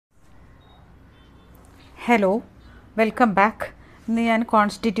Hello, welcome back. ഇന്ന് ഞാൻ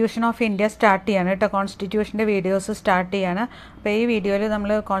constitution of India start ചെയ്യാണ് കേട്ടോ. കോൺസ്റ്റിറ്റ്യൂഷൻ്റെ വീഡിയോസ് സ്റ്റാർട്ട് ചെയ്യാണ്. അപ്പോൾ ഈ വീഡിയോയിൽ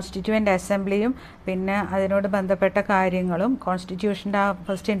നമ്മൾ കോൺസ്റ്റിറ്റ്യൂവൻ്റ് അസംബ്ലിയും പിന്നെ അതിനോട് ബന്ധപ്പെട്ട കാര്യങ്ങളും കോൺസ്റ്റിറ്റ്യൂഷൻ്റെ ആ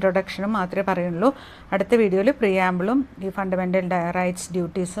ഫസ്റ്റ് ഇൻട്രൊഡക്ഷനും മാത്രമേ പറയുള്ളൂ. അടുത്ത വീഡിയോയിൽ പ്രിയാമ്പിളും ഈ ഫണ്ടമെൻ്റൽ റൈറ്റ്സ്,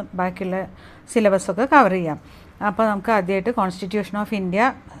 ഡ്യൂട്ടീസും ബാക്കിയുള്ള സിലബസൊക്കെ കവർ ചെയ്യാം. അപ്പോൾ നമുക്ക് ആദ്യമായിട്ട് കോൺസ്റ്റിറ്റ്യൂഷൻ ഓഫ്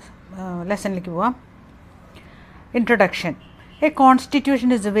ഇന്ത്യ ലെസണിലേക്ക് പോവാം. Introduction. A constitution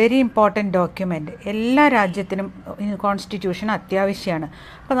is A very important document. എല്ലാ രാജ്യത്തിനും കോൺസ്റ്റിറ്റ്യൂഷൻ അത്യാവശ്യമാണ്.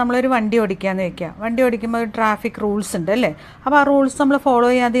 അപ്പോൾ നമ്മളൊരു വണ്ടി ഓടിക്കാമെന്ന് വയ്ക്കുക. വണ്ടി ഓടിക്കുമ്പോൾ ട്രാഫിക് റൂൾസ് ഉണ്ട് അല്ലേ? അപ്പോൾ ആ റൂൾസ് നമ്മൾ ഫോളോ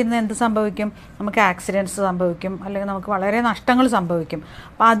ചെയ്യാതിരുന്ന് എന്ത് സംഭവിക്കും? നമുക്ക് ആക്സിഡൻറ്റ്സ് സംഭവിക്കും, അല്ലെങ്കിൽ നമുക്ക് വളരെ നഷ്ടങ്ങൾ സംഭവിക്കും.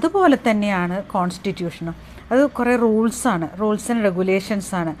 അപ്പോൾ അതുപോലെ തന്നെയാണ് കോൺസ്റ്റിറ്റ്യൂഷനും. അത് കുറേ റൂൾസ് ആൻഡ്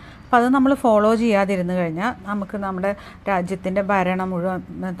റെഗുലേഷൻസാണ്. അപ്പോൾ അത് നമ്മൾ ഫോളോ ചെയ്യാതിരുന്നു കഴിഞ്ഞാൽ നമുക്ക് നമ്മുടെ രാജ്യത്തിൻ്റെ ഭരണം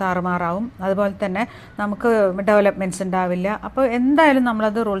മുഴുവൻ താറുമാറാവും. അതുപോലെ തന്നെ നമുക്ക് ഡെവലപ്മെൻറ്റ്സ് ഉണ്ടാവില്ല. അപ്പോൾ എന്തായാലും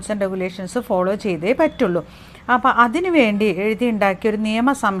നമ്മളത് റൂൾസ് ആൻഡ് റെഗുലേഷൻസ് ഫോളോ ചെയ്തേ പറ്റുള്ളൂ. അപ്പോൾ അതിനു വേണ്ടി എഴുതിയുണ്ടാക്കിയ ഒരു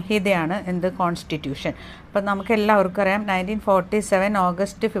നിയമസംഹിതയാണ് എന്ത്? കോൺസ്റ്റിറ്റ്യൂഷൻ. അപ്പോൾ നമുക്ക് എല്ലാവർക്കും അറിയാം, 1947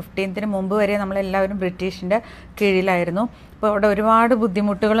 ഓഗസ്റ്റ് 15 മുമ്പ് വരെ നമ്മളെല്ലാവരും ബ്രിട്ടീഷിൻ്റെ കീഴിലായിരുന്നു. അപ്പോൾ അവിടെ ഒരുപാട്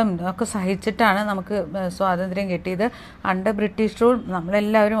ബുദ്ധിമുട്ടുകളും ഒക്കെ സഹിച്ചിട്ടാണ് നമുക്ക് സ്വാതന്ത്ര്യം കിട്ടിയത്. അണ്ടർ ബ്രിട്ടീഷ് റൂൾ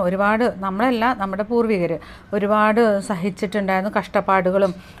നമ്മളെല്ലാവരും നമ്മുടെ പൂർവികർ ഒരുപാട് സഹിച്ചിട്ടുണ്ടായിരുന്നു,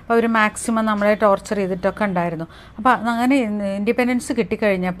 കഷ്ടപ്പാടുകളും. അപ്പോൾ അവർ മാക്സിമം നമ്മളെ ടോർച്ചർ ചെയ്തിട്ടൊക്കെ ഉണ്ടായിരുന്നു. അപ്പോൾ അങ്ങനെ ഇൻഡിപെൻഡൻസ്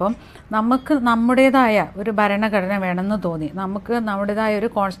കിട്ടിക്കഴിഞ്ഞപ്പം നമുക്ക് നമ്മുടേതായ ഒരു ഭരണഘടന വേണമെന്ന് തോന്നി, നമുക്ക് നമ്മുടേതായ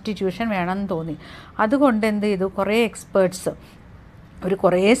ഒരു കോൺസ്റ്റിറ്റ്യൂഷൻ വേണമെന്ന് തോന്നി. അതുകൊണ്ട് എന്ത് ചെയ്തു? കുറേ എക്സ്പേർട്സ്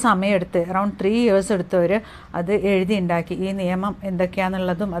കുറേ സമയമെടുത്ത് അറൗണ്ട് 3 years എടുത്തവർ അത് എഴുതിയുണ്ടാക്കി. ഈ നിയമം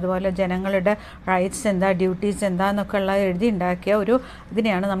എന്തൊക്കെയാണെന്നുള്ളതും അതുപോലെ ജനങ്ങളുടെ റൈറ്റ്സ് എന്താ, ഡ്യൂട്ടീസ് എന്താന്നൊക്കെ ഉള്ളത് എഴുതിയുണ്ടാക്കിയ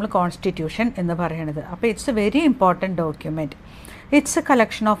ഇതിനെയാണ് നമ്മൾ കോൺസ്റ്റിറ്റ്യൂഷൻ എന്ന് പറയുന്നത്. അപ്പോൾ it's A very important document. It's A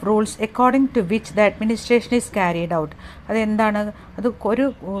collection of rules according to which the administration is carried out. അതെന്താണ്? അത് ഒരു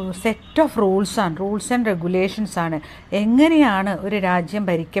സെറ്റ് ഓഫ് റൂൾസ് ആൻഡ് റെഗുലേഷൻസാണ്. എങ്ങനെയാണ് ഒരു രാജ്യം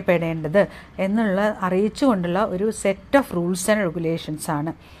ഭരിക്കപ്പെടേണ്ടത് എന്നുള്ള അറിയിച്ചുകൊണ്ടുള്ള ഒരു set of rules and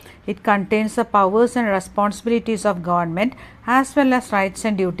റെഗുലേഷൻസാണ്. It contains the powers and responsibilities of government as well as rights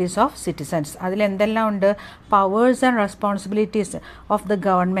and duties of citizens. അതിൽ എന്തെല്ലാം ഉണ്ട്? Powers and responsibilities of the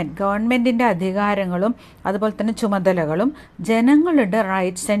ഗവൺമെൻറ്റിൻ്റെ അധികാരങ്ങളും അതുപോലെ തന്നെ ചുമതലകളും, ജനങ്ങളുടെ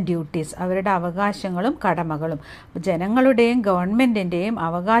റൈറ്റ്സ് ആൻഡ് ഡ്യൂട്ടീസ് അവരുടെ അവകാശങ്ങളും കടമകളും. ജനങ്ങളുടെയും ഗവൺമെൻറ്റിൻ്റെയും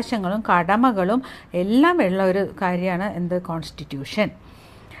അവകാശങ്ങളും കടമകളും എല്ലാം ഉള്ള ഒരു കാര്യമാണ് എന്ത്? കോൺസ്റ്റിറ്റ്യൂഷൻ.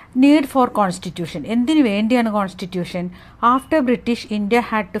 Need for constitution. എന്തിനു വേണ്ടിയാണ് constitution? After British India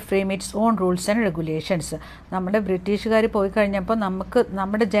had to frame it's on rules and regulations. നമ്മുടെ ബ്രിട്ടീഷുകാർ പോയി കഴിഞ്ഞപ്പോൾ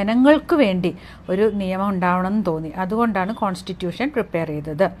നമ്മുടെ ജനങ്ങൾക്ക് വേണ്ടി ഒരു നിയമം ഉണ്ടാവണമെന്ന് തോന്നി. അതുകൊണ്ടാണ് കോൺസ്റ്റിറ്റ്യൂഷൻ പ്രിപ്പയർ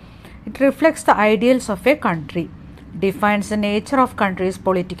ചെയ്തത്. It reflects the ideals of A country, defines the nature of countries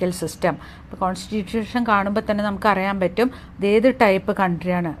political system. ഇപ്പോൾ കോൺസ്റ്റിറ്റ്യൂഷൻ കാണുമ്പോൾ തന്നെ നമുക്ക് അറിയാൻ പറ്റും ഇത് ഏത് ടൈപ്പ്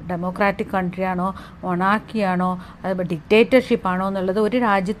കൺട്രിയാണ്. ഡെമോക്രാറ്റിക് കൺട്രിയാണോ, മൊണാർക്കിയാണോ, അതുപോലെ ഡിക്റ്റേറ്റർഷിപ്പാണോ എന്നുള്ളത് ഒരു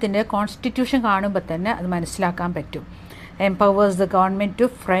രാജ്യത്തിൻ്റെ കോൺസ്റ്റിറ്റ്യൂഷൻ കാണുമ്പോൾ തന്നെ അത് മനസ്സിലാക്കാൻ പറ്റും. Empowers the government to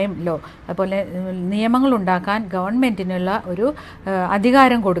frame law. അതുപോലെ നിയമങ്ങൾ ഉണ്ടാക്കാൻ ഗവൺമെൻറ്റിനുള്ള ഒരു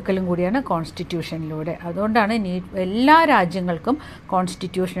അധികാരം കൊടുക്കലും കൂടിയാണ് കോൺസ്റ്റിറ്റ്യൂഷനിലൂടെ. അതുകൊണ്ടാണ് എല്ലാ രാജ്യങ്ങൾക്കും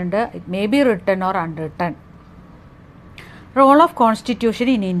കോൺസ്റ്റിറ്റ്യൂഷൻ ഉണ്ട്. It may be written or unwritten. Role of constitution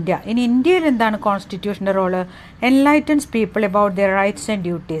in India. ഇന്ത്യയിൽ എന്താണ് കോൺസ്റ്റിറ്റ്യൂഷൻ്റെ role? Enlightens people about their rights and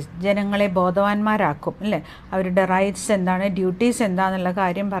duties. ജനങ്ങളെ ബോധവാന്മാരാക്കും അല്ലേ? അവരുടെ റൈറ്റ്സ് എന്താണ്, ഡ്യൂട്ടീസ് എന്താണെന്നുള്ള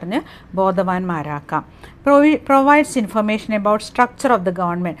കാര്യം പറഞ്ഞ് ബോധവാന്മാരാക്കാം. Provides information about structure of the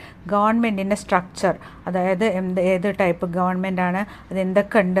ഗവൺമെൻറ്റിൻ്റെ സ്ട്രക്ചർ, അതായത് ഏത് ടൈപ്പ് ഗവൺമെൻറ്റാണ്,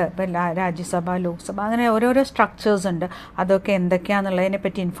 അതെന്തൊക്കെ ഉണ്ട്. ഇപ്പം രാജ്യസഭ, ലോക്സഭ, അങ്ങനെ ഓരോരോ സ്ട്രക്ചേഴ്സ് ഉണ്ട്. അതൊക്കെ എന്തൊക്കെയാണെന്നുള്ളതിനെ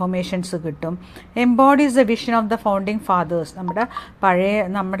പറ്റി ഇൻഫർമേഷൻസ് കിട്ടും. എംബോഡീസ് the vision of the founding fathers.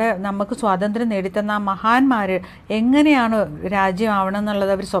 നമുക്ക് സ്വാതന്ത്ര്യം നേടിത്തന്ന മഹാന്മാർ എങ്ങനെയാണ് രാജ്യമാവണം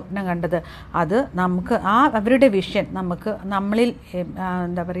എന്നുള്ളത് അവർ സ്വപ്നം കണ്ടത്. അത് നമുക്ക് അവരുടെ വിഷൻ നമ്മളിൽ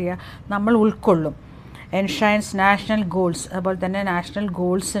നമ്മൾ ഉൾക്കൊള്ളും. എൻഷൈൻസ് നാഷണൽ ഗോൾസ്. അതുപോലെ തന്നെ നാഷണൽ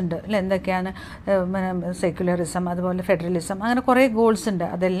ഗോൾസ് ഉണ്ട് അല്ലെ? എന്തൊക്കെയാണ്? സെക്യുലറിസം, അതുപോലെ ഫെഡറലിസം, അങ്ങനെ കുറേ ഗോൾസ് ഉണ്ട്.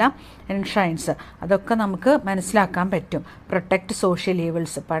 അതെല്ലാം എൻഷൈൻസ്. അതൊക്കെ നമുക്ക് മനസ്സിലാക്കാൻ പറ്റും. Protect social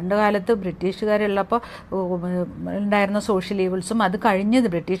evils. പണ്ട് കാലത്ത് ബ്രിട്ടീഷുകാരുള്ളപ്പോൾ ഉണ്ടായിരുന്ന സോഷ്യൽ ഈവിൾസും അത് കഴിഞ്ഞത്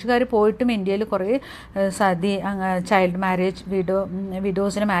ബ്രിട്ടീഷുകാർ പോയിട്ടും ഇന്ത്യയിൽ കുറേ സതി, ചൈൽഡ് മാരേജ്,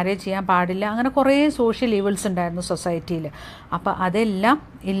 വിഡോസിന് മാരേജ് ചെയ്യാൻ പാടില്ല, അങ്ങനെ കുറേ സോഷ്യൽ ഈവിൾസ് ഉണ്ടായിരുന്നു സൊസൈറ്റിയിൽ. അപ്പോൾ അതെല്ലാം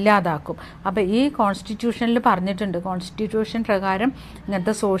ഇല്ലാതാക്കും. അപ്പോൾ ഈ കോൺസ്റ്റിറ്റ്യൂഷനിൽ പറഞ്ഞിട്ടുണ്ട്, കോൺസ്റ്റിറ്റ്യൂഷൻ പ്രകാരം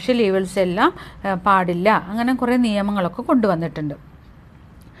ഇങ്ങനത്തെ സോഷ്യൽ ഈവിൾസ് എല്ലാം പാടില്ല, അങ്ങനെ കുറേ നിയമങ്ങളൊക്കെ കൊണ്ടുവന്നിട്ടുണ്ട്.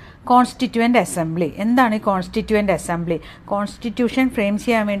 Constituent assembly. എന്താണ് ഈ കോൺസ്റ്റിറ്റ്യുവൻ്റ് അസംബ്ലി? കോൺസ്റ്റിറ്റ്യൂഷൻ ഫ്രെയിം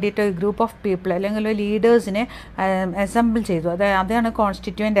ചെയ്യാൻ വേണ്ടിയിട്ട് ഒരു ഗ്രൂപ്പ് ഓഫ് പീപ്പിൾ അല്ലെങ്കിൽ ഒരു ലീഡേഴ്സിനെ അസംബിൾ ചെയ്തു. അതാണ്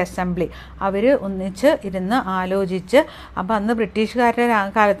കോൺസ്റ്റിറ്റ്യുവൻ്റ് അസംബ്ലി. അവർ ഒന്നിച്ച് ഇരുന്ന് ആലോചിച്ച്, അപ്പോൾ അന്ന് ബ്രിട്ടീഷുകാരുടെ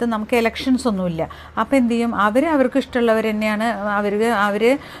കാലത്ത് നമുക്ക് എലക്ഷൻസ് ഒന്നുമില്ല. അപ്പോൾ എന്ത് ചെയ്യും, അവർക്ക് ഇഷ്ടമുള്ളവർ തന്നെയാണ്, അവർ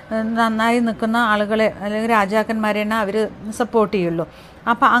നന്നായി നിൽക്കുന്ന ആളുകളെ അല്ലെങ്കിൽ രാജാക്കന്മാരെയാണ് അവർ സപ്പോർട്ട് ചെയ്യുള്ളൂ.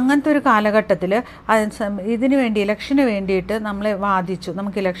 അപ്പോൾ അങ്ങനത്തെ ഒരു കാലഘട്ടത്തിൽ ഇതിനു വേണ്ടി ഇലക്ഷന് വേണ്ടിയിട്ട് നമ്മൾ വാദിച്ചു,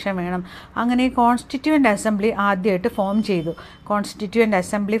 നമുക്ക് ഇലക്ഷൻ വേണം. അങ്ങനെ കോൺസ്റ്റിറ്റ്യുവൻ്റ് അസംബ്ലി ആദ്യമായിട്ട് ഫോം ചെയ്തു. കോൺസ്റ്റിറ്റ്യുവൻ്റ്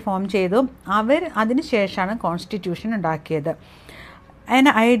അസംബ്ലി ഫോം ചെയ്തു. അതിന് ശേഷമാണ് കോൺസ്റ്റിറ്റ്യൂഷൻ ഉണ്ടാക്കിയത്. An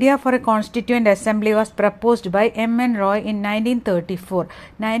idea for a constituent assembly was proposed by M.N. Roy in 1934.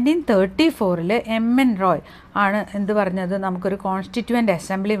 1934 M.N. Roy ആണ് എന്ത് പറഞ്ഞത്, നമുക്കൊരു കോൺസ്റ്റിറ്റ്യുവൻ്റ്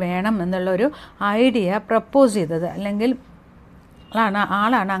അസംബ്ലി വേണം എന്നുള്ളൊരു ഐഡിയ പ്രപ്പോസ് ചെയ്തത്. അല്ലെങ്കിൽ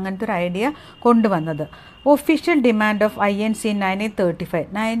ആളാണ് അങ്ങനത്തെ ഒരു ഐഡിയ കൊണ്ടുവന്നത്. Official demand of INC in 1935.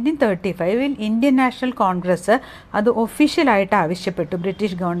 1935 Indian national Congress അത് ഒഫീഷ്യലായിട്ട് ആവശ്യപ്പെട്ടു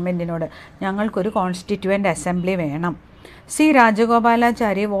ബ്രിട്ടീഷ് ഗവൺമെൻറ്റിനോട്, ഞങ്ങൾക്കൊരു കോൺസ്റ്റിറ്റ്യുവൻ്റ് അസംബ്ലി വേണം. C.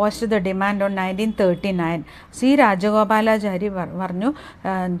 Rajagopalachari watched the demand on 1939. C. Rajagopalachari പറഞ്ഞു,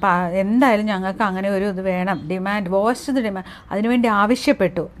 എന്തായാലും ഞങ്ങൾക്ക് അങ്ങനെ ഒരു ഇത് വേണം, ഡിമാൻഡ് വാച്ച്ഡ് ദ ഡിമാൻഡ്, അതിനുവേണ്ടി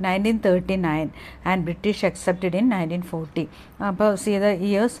ആവശ്യപ്പെട്ടു 1939 ആൻഡ് ബ്രിട്ടീഷ് അക്സെപ്റ്റഡ് ഇൻ 1940. അപ്പോൾ C the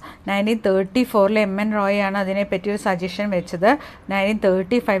years 1934 M.N. Roy ആണ് അതിനെപ്പറ്റി ഒരു സജഷൻ വെച്ചത്.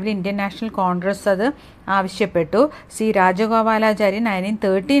 1935 ഇന്ത്യൻ നാഷണൽ കോൺഗ്രസ് അത് ആവശ്യപ്പെട്ടു. C. രാജഗോപാലാചാരി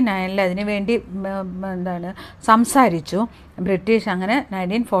 1939 അതിനു വേണ്ടി സംസാരിച്ചു. ബ്രിട്ടീഷ് അങ്ങനെ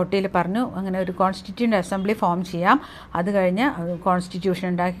 1940 പറഞ്ഞു അങ്ങനെ ഒരു കോൺസ്റ്റിറ്റ്യൂവൻ്റ് അസംബ്ലി ഫോം ചെയ്യാം, അത് കഴിഞ്ഞ് കോൺസ്റ്റിറ്റ്യൂഷൻ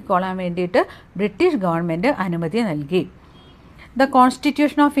ഉണ്ടാക്കിക്കൊള്ളാൻ വേണ്ടിയിട്ട് ബ്രിട്ടീഷ് ഗവൺമെൻറ് അനുമതി നൽകി. The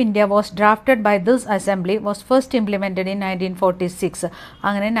Constitution of India was drafted by this assembly was first implemented in 1946.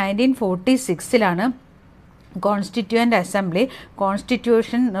 അങ്ങനെ 1946 കോൺസ്റ്റിറ്റ്യുവൻ്റ് അസംബ്ലി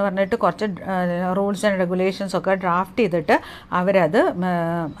കോൺസ്റ്റിറ്റ്യൂഷൻ എന്ന് പറഞ്ഞിട്ട് കുറച്ച് റൂൾസ് ആൻഡ് റെഗുലേഷൻസ് ഒക്കെ ഡ്രാഫ്റ്റ് ചെയ്തിട്ട് അവരത്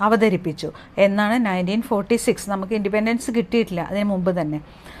അവതരിപ്പിച്ചു. എന്നാണ് 1946. നമുക്ക് ഇൻഡിപെൻഡൻസ് കിട്ടിയിട്ടില്ല, അതിന് മുമ്പ് തന്നെ.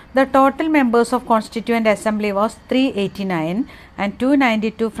 The total members of Constituent Assembly was 389 and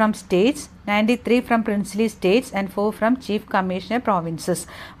 292 from states, 93 from princely states and 4 from chief commissioner provinces.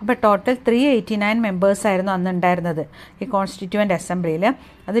 അപ്പോൾ ടോട്ടൽ 389 മെമ്പേഴ്സ് ആയിരുന്നു അന്ന് ഉണ്ടായിരുന്നത് ഈ കോൺസ്റ്റിറ്റ്യുവൻ്റ് അസംബ്ലിയിൽ.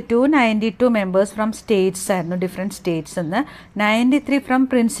 അത് 292 മെമ്പേഴ്സ് ഫ്രം സ്റ്റേറ്റ്സ് ആയിരുന്നു, ഡിഫറെൻറ്റ് സ്റ്റേറ്റ്സ് നിന്ന്. 93 ഫ്രം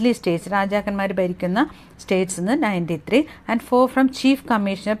പ്രിൻസ്ലി സ്റ്റേറ്റ്സ്, രാജാക്കന്മാർ ഭരിക്കുന്ന സ്റ്റേറ്റ്സ് നിന്ന് 93 and 4 from chief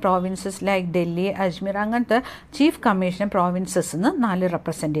commissioner provinces like Delhi, Ajmer, അങ്ങനത്തെ ചീഫ് കമ്മീഷണർ പ്രോവിൻസസ് നിന്ന് 4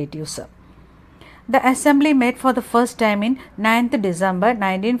 representatives. The assembly met for the first time in 9th December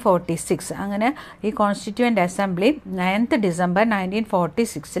 1946. അങ്ങനെ ഈ കോൺസ്റ്റിറ്റ്യുവൻ്റ് അസംബ്ലി 9th December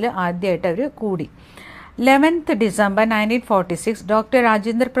 1946 ആദ്യമായിട്ട് അവർ കൂടി. 11th December 1946 Dr.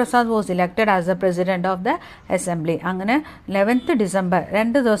 Rajendra Prasad was elected as the president of the assembly. അങ്ങനെ 11th December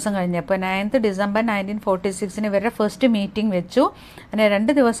 2 ദിവസം കഴിഞ്ഞപ്പോൾ 9th December 1946 ഇവരുടെ first meeting വെച്ചു. അങ്ങനെ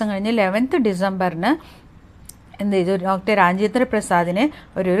 2 ദിവസം കഴിഞ്ഞ് 11th December എന്ത് ചെയ്തു, ഡോക്ടർ രാജേന്ദ്ര പ്രസാദിനെ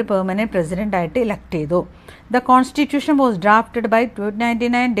ഒരു പെർമനൻറ്റ് പ്രസിഡൻ്റായിട്ട് ഇലക്ട് ചെയ്തു. The Constitution was drafted by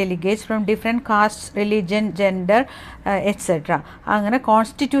 299 delegates from different castes, religion, gender, etc. അങ്ങനെ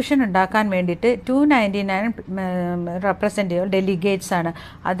കോൺസ്റ്റിറ്റ്യൂഷൻ ഉണ്ടാക്കാൻ വേണ്ടിയിട്ട് 299 റെപ്രസെൻറ്റേറ്റീവ് ഡെലിഗേറ്റ്സ് ആണ്.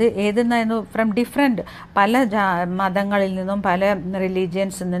 അത് ഏതെന്നായിരുന്നു, ഫ്രം ഡിഫറെൻറ്റ് പല മതങ്ങളിൽ നിന്നും പല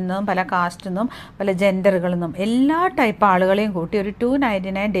റിലീജിയൻസിൽ നിന്നും പല കാസ്റ്റിൽ നിന്നും പല ജെൻഡറുകളിൽ നിന്നും എല്ലാ ടൈപ്പ് ആളുകളെയും കൂട്ടി ഒരു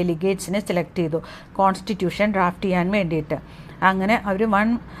 299 ഡെലിഗേറ്റ്സിനെ സെലക്ട് ചെയ്തു കോൺസ്റ്റിറ്റ്യൂഷൻ ഡ്രാഫ്റ്റ് ചെയ്യാൻ വേണ്ടിയിട്ട്. അങ്ങനെ അവർ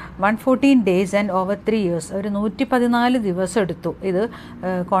 114 days ആൻഡ് ഓവർ 3 years ഒരു 114 ദിവസം എടുത്തു ഇത്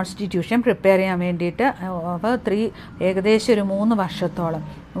കോൺസ്റ്റിറ്റ്യൂഷൻ പ്രിപ്പയർ ചെയ്യാൻ വേണ്ടിയിട്ട്. അപ്പോൾ ഏകദേശം ഒരു 3 വർഷത്തോളം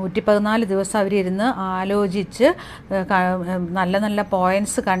 114 ദിവസം അവരിരുന്ന് ആലോചിച്ച് നല്ല നല്ല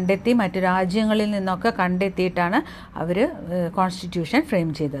പോയിൻറ്റ്സ് കണ്ടെത്തി മറ്റു രാജ്യങ്ങളിൽ നിന്നൊക്കെ കണ്ടെത്തിയിട്ടാണ് അവർ കോൺസ്റ്റിറ്റ്യൂഷൻ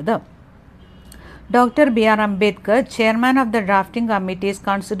ഫ്രെയിം ചെയ്തത്. Dr. B.R. Ambedkar, chairman of the drafting committee, is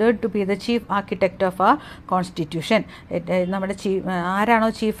considered to be the chief architect of our constitution. നമ്മുടെ ആരാണോ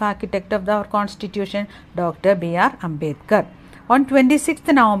chief architect of our constitution? Doctor B.R. Ambedkar. On 26th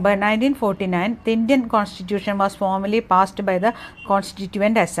November 1949, the Indian Constitution was formally passed by the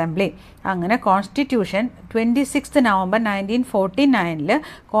Constituent Assembly. അങ്ങനെ constitution 26th November 1949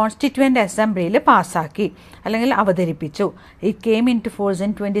 constituent അസംബ്ലിയിൽ പാസ്സാക്കി അല്ലെങ്കിൽ അവതരിപ്പിച്ചു. It came in to force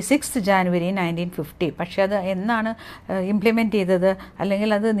in 26th January 1950. പക്ഷേ അത് എന്നാണ് implement ചെയ്തത് അല്ലെങ്കിൽ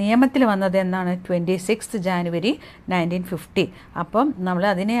അത് നിയമത്തിൽ വന്നത് എന്നാണ്? 26th January 1950. അപ്പം നമ്മൾ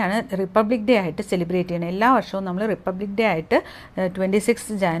അതിനെയാണ് റിപ്പബ്ലിക് ഡേ ആയിട്ട് സെലിബ്രേറ്റ് ചെയ്യുന്നത്. എല്ലാ വർഷവും നമ്മൾ റിപ്പബ്ലിക് ഡേ ആയിട്ട്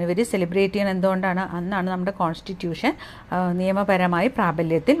 26th January സെലിബ്രേറ്റ് ചെയ്യുന്നത് എന്തുകൊണ്ടാണ്? അന്നാണ് നമ്മുടെ കോൺസ്റ്റിറ്റ്യൂഷൻ നിയമപരമായി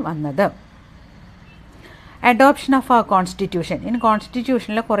പ്രാബല്യത്തിൽ വന്നത്. Adoption of our constitution. ഇനി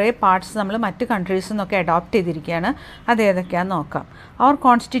കോൺസ്റ്റിറ്റ്യൂഷനിലെ കുറേ പാർട്സ് നമ്മൾ മറ്റ് കൺട്രീസിൽ നിന്നൊക്കെ അഡോപ്റ്റ് ചെയ്തിരിക്കുകയാണ്. അത് ഏതൊക്കെയാണെന്ന് നോക്കാം. അവർ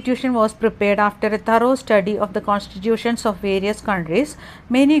constitution was prepared after A thorough study of the constitutions of various countries.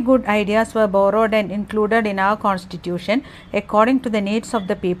 Many good ideas were borrowed and included in our constitution according to the needs of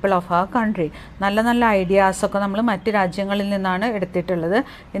the people of our country. നല്ല നല്ല ഐഡിയാസൊക്കെ നമ്മൾ മറ്റ് രാജ്യങ്ങളിൽ നിന്നാണ് എടുത്തിട്ടുള്ളത്.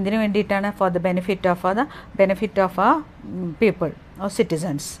 എന്തിനു വേണ്ടിയിട്ടാണ്? For the benefit of our people or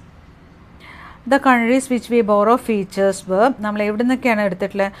citizens. The countries which we borrow features were, നമ്മൾ എവിടെ നിന്നൊക്കെയാണ്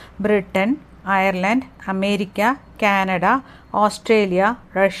എടുത്തിട്ടുള്ളത്? Britain, Ireland, America, Canada, Australia,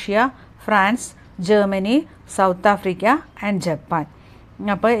 Russia, France, Germany, south Africa and Japan.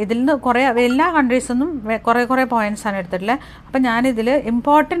 അപ്പോൾ ഇതിൽ നിന്ന് കുറേ എല്ലാ കൺട്രീസിൽ നിന്നും കുറേ പോയിൻറ്റ്സാണ് എടുത്തിട്ടുള്ളത്. അപ്പോൾ ഞാനിതിൽ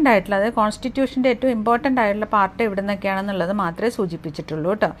ഇമ്പോർട്ടൻ്റ് ആയിട്ടുള്ള, അതായത് കോൺസ്റ്റിറ്റ്യൂഷൻ്റെ ഏറ്റവും ഇമ്പോർട്ടൻ്റ് ആയിട്ടുള്ള പാർട്ട് എവിടെ നിന്നൊക്കെയാണെന്നുള്ളത് മാത്രമേ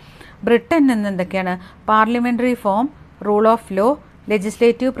സൂചിപ്പിച്ചിട്ടുള്ളൂ കേട്ടോ. ബ്രിട്ടൻ നിന്ന് എന്തൊക്കെയാണ്? Parliamentary form, rule of law,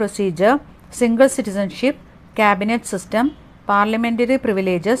 legislative procedure, single citizenship, cabinet system, parliamentary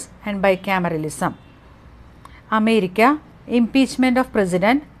privileges and bicameralism. America, impeachment of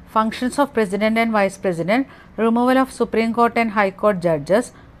president, functions of president and vice president, removal of Supreme Court and High Court judges,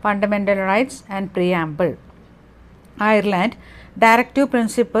 fundamental rights and preamble. Ireland, directive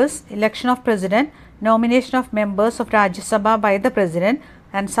principles, election of president, nomination of members of Rajya Sabha by the president,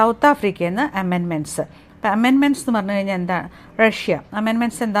 and South Africa amendments. അപ്പോൾ amendments എന്ന് പറഞ്ഞു കഴിഞ്ഞാൽ എന്താണ്? Russia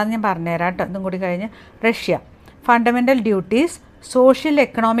amendments എന്താണെന്ന് ഞാൻ പറഞ്ഞുതരാം കേട്ടോ. ഇതും കൂടി കഴിഞ്ഞ് Russia fundamental duties, social,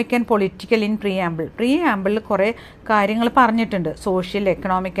 economic and political in പ്രീആമ്പിളിൽ കുറേ കാര്യങ്ങൾ പറഞ്ഞിട്ടുണ്ട്. Social,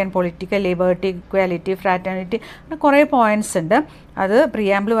 economic and political, liberty, equality, fraternity, കുറേ പോയിൻറ്റ്സ് ഉണ്ട്. അത്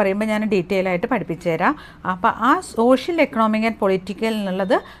പ്രീആമ്പിൾ പറയുമ്പോൾ ഞാൻ ഡീറ്റെയിൽ ആയിട്ട് പഠിപ്പിച്ചു തരാം. അപ്പോൾ ആ സോഷ്യൽ, എക്കണോമിക് ആൻഡ് പൊളിറ്റിക്കൽ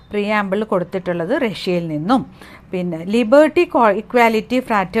എന്നുള്ളത് പ്രീആമ്പിളിൽ കൊടുത്തിട്ടുള്ളത് റഷ്യയിൽ നിന്നും. പിന്നെ ലിബർട്ടി, ഇക്വാലിറ്റി,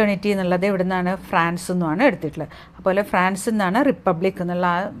 ഫ്രാറ്റേണിറ്റി എന്നുള്ളത് എവിടെ നിന്നാണ്? ഫ്രാൻസിൽ നിന്നുമാണ് എടുത്തിട്ടുള്ളത്. അതുപോലെ ഫ്രാൻസിൽ നിന്നാണ് റിപ്പബ്ലിക് എന്നുള്ള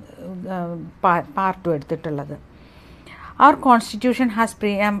പാർട്ടും എടുത്തിട്ടുള്ളത്. Our constitution has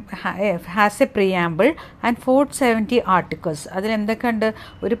a preamble and 470 articles. അതിൽ എന്തൊക്കെയുണ്ട്?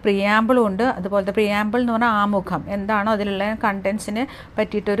 ഒരു പ്രിയാമ്പിളും ഉണ്ട്. അതുപോലത്തെ പ്രിയാമ്പിൾ എന്ന് പറഞ്ഞാൽ ആമുഖം, എന്താണോ അതിലുള്ള കണ്ടൻസിനെ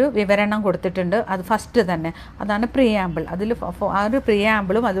പറ്റിയിട്ടൊരു വിവരണം കൊടുത്തിട്ടുണ്ട്. അത് ഫസ്റ്റ് തന്നെ, അതാണ് പ്രിയാമ്പിൾ. അതിൽ ആ ഒരു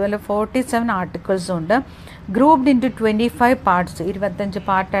പ്രിയാമ്പിളും അതുപോലെ 47 ആർട്ടിക്കിൾസും ഉണ്ട്. ഗ്രൂപ്പ്ഡ് ഇൻ ടു 25 പാർട്സ്, 25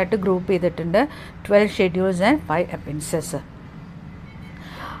 പാർട്ടായിട്ട് ഗ്രൂപ്പ് ചെയ്തിട്ടുണ്ട്. 12 schedules and 5 അപ്പൻഡിസസ്.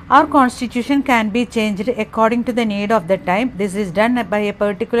 Our constitution can be changed according to the need of the time. This is done by a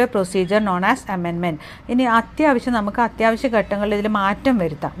particular procedure known as amendment. ഇനി നമുക്ക് അത്യാവശ്യ ഘട്ടങ്ങളിൽ ഇതിൽ മാറ്റം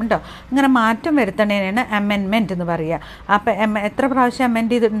വരുത്താം കേട്ടോ. ഇങ്ങനെ മാറ്റം വരുത്തണേനാണ് അമെൻമെൻറ്റ് എന്ന് പറയുക. അപ്പോൾ എത്ര പ്രാവശ്യം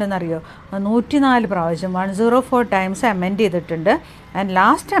അമെൻഡ് ചെയ്തിട്ടുണ്ടെന്ന് അറിയോ? 104 പ്രാവശ്യം, 104 ടൈംസ് അമെൻഡ് ചെയ്തിട്ടുണ്ട്. ആൻഡ്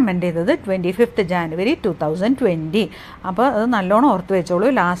ലാസ്റ്റ് അമെൻഡ് ചെയ്തത് 25 ജാനുവരി 2020. അപ്പോൾ അത് നല്ലോണം ഓർത്ത് വെച്ചോളൂ.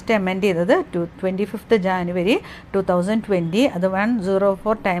 ലാസ്റ്റ് അമെൻഡ് ചെയ്തത് 25 ജാനുവരി 2020. അത്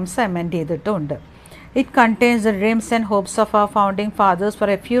 104 ടൈംസ് അമെൻഡ് ചെയ്തിട്ടുണ്ട്. It contains the dreams and hopes of our founding fathers for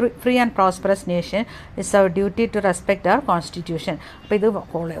a free and prosperous nation. It's our duty to respect our constitution. അപ്പോൾ ഇത്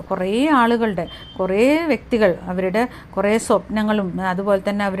കുറേ ആളുകളുടെ, കുറേ വ്യക്തികൾ അവരുടെ കുറേ സ്വപ്നങ്ങളും അതുപോലെ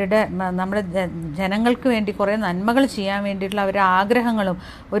തന്നെ അവരുടെ നമ്മുടെ ജനങ്ങൾക്ക് വേണ്ടി കുറേ നന്മകൾ ചെയ്യാൻ വേണ്ടിയിട്ടുള്ള അവരുടെ ആഗ്രഹങ്ങളും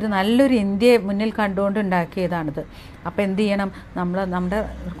ഒരു നല്ലൊരു ഇന്ത്യയെ മുന്നിൽ കണ്ടുകൊണ്ട് ഉണ്ടാക്കിയതാണിത്. അപ്പോൾ എന്ത് ചെയ്യണം? നമ്മുടെ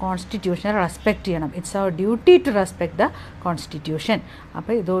കോൺസ്റ്റിറ്റ്യൂഷനെ റെസ്പെക്റ്റ് ചെയ്യണം. It's our duty to respect the constitution.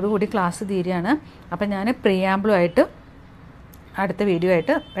 അപ്പോൾ ഇതോടുകൂടി ക്ലാസ് തീരുകയാണ്. അപ്പോൾ ഞാൻ പ്രിയാമ്പിളുമായിട്ട് അടുത്ത വീഡിയോ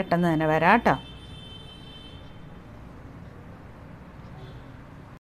ആയിട്ട് പെട്ടെന്ന് തന്നെ വരാം കേട്ടോ.